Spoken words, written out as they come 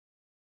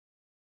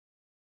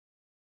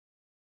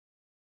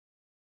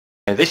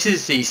This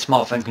is the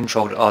smartphone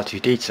controlled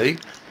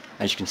R2D2.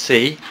 As you can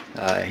see,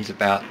 he's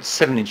about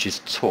 7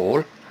 inches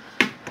tall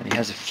and he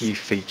has a few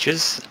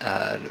features.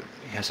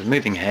 He has a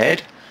moving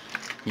head,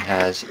 he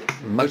has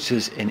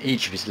motors in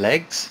each of his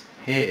legs.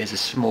 Here is a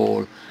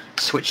small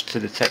switch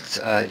to detect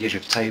the edge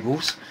of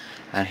tables,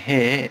 and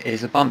here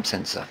is a bump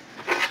sensor.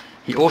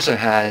 He also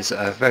has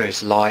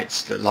various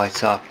lights that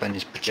light up and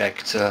his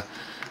projector,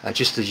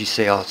 just as you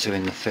see R2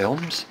 in the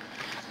films.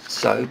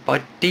 So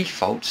by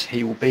default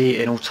he will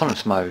be in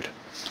autonomous mode,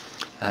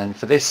 and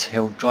for this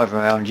he'll drive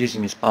around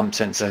using his bump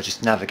sensor,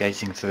 just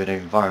navigating through the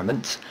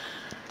environment.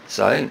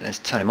 So let's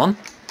turn him on.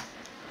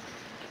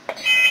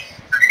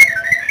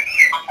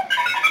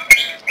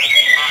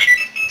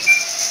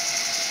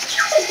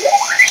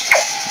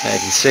 There you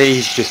can see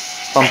he's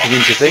just bumping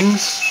into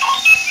things.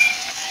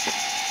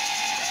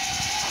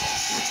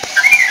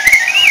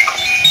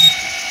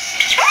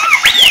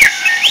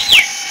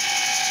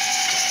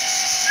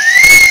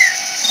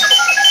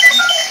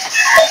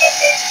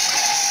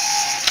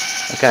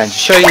 Okay, and to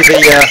show you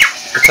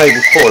the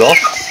table fall off,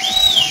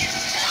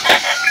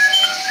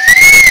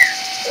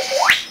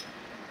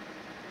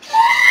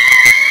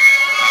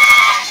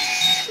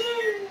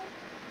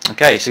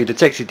 okay, so he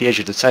detected the edge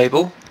of the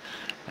table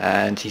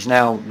and he's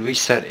now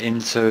reset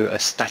into a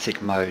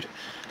static mode.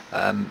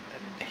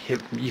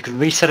 You can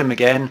reset him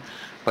again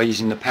by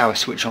using the power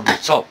switch on the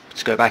top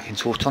to go back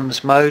into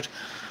autonomous mode,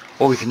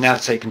 or we can now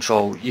take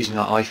control using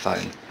our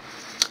iPhone.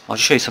 I'll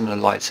just show you some of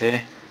the lights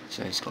here.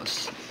 So he's got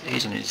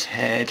these on his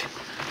head,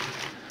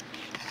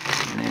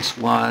 and this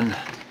one,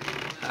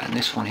 and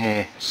this one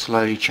here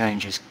slowly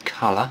changes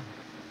colour.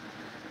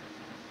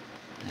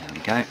 There we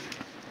go.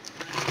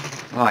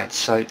 Right,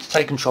 so to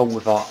take control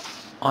with our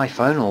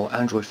iPhone or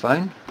Android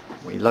phone,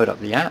 we load up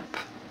the app.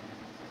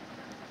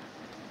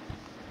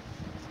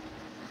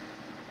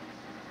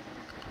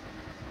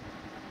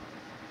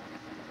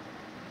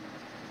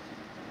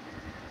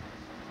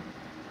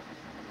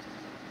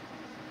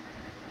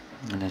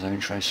 And there's our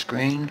intro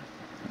screen.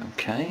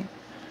 Okay,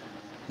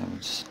 then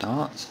we'll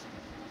start.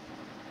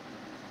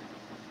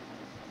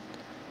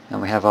 And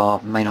we have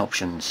our main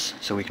options,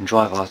 so we can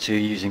drive R2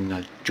 using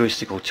the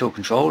joystick or tilt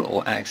control,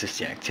 or access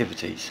the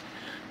activities.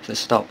 So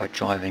let's start by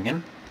driving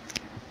him.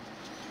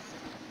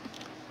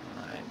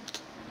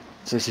 Right.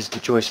 So this is the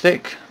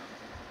joystick.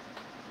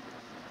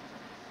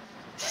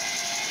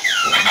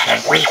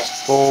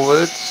 Backwards,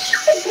 forwards.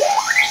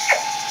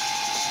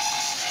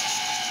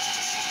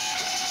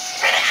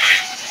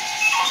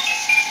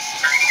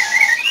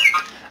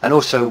 And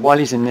also, while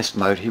he's in this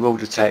mode, he will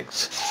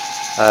detect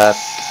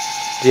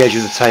the edge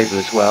of the table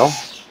as well.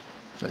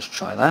 Let's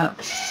try that.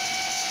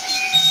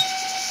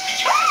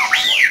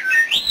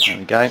 There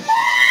we go.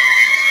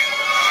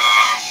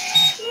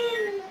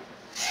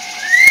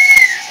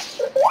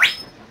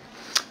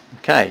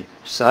 Okay,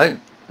 so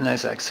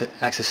let's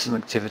access some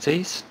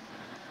activities.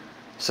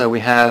 So we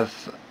have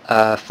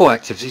 4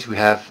 activities. We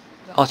have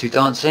R2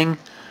 dancing,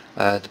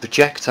 the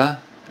projector,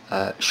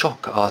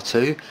 shock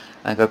R2,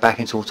 and go back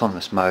into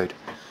autonomous mode.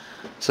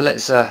 So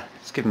let's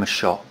give him a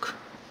shock.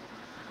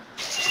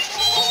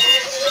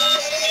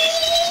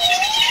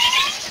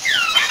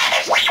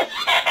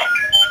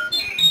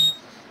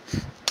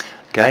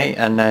 Okay,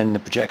 and then the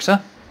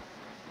projector.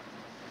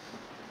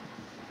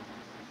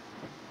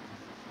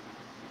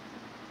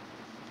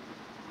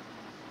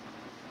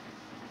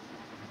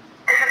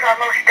 This is our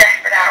most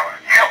desperate hour.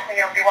 Help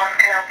me, Obi-Wan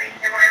Kenobi.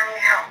 You're my only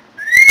help.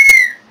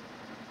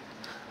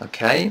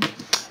 Okay,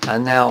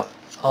 and now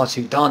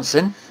R2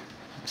 dancing.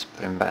 Let's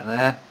put him back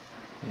there.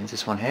 Here's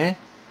this one here.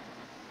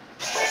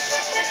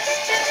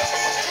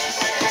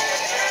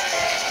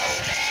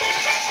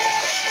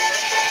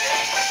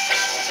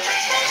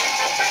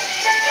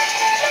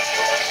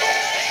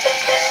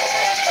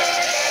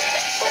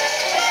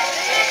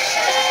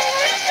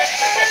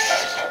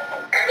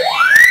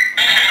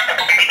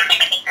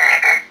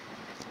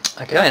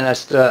 Okay, and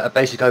that's a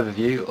basic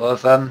overview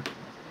of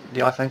the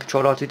iPhone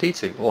controlled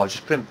R2D2. Oh, I'll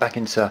just put it back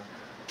into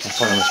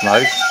autonomous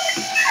mode.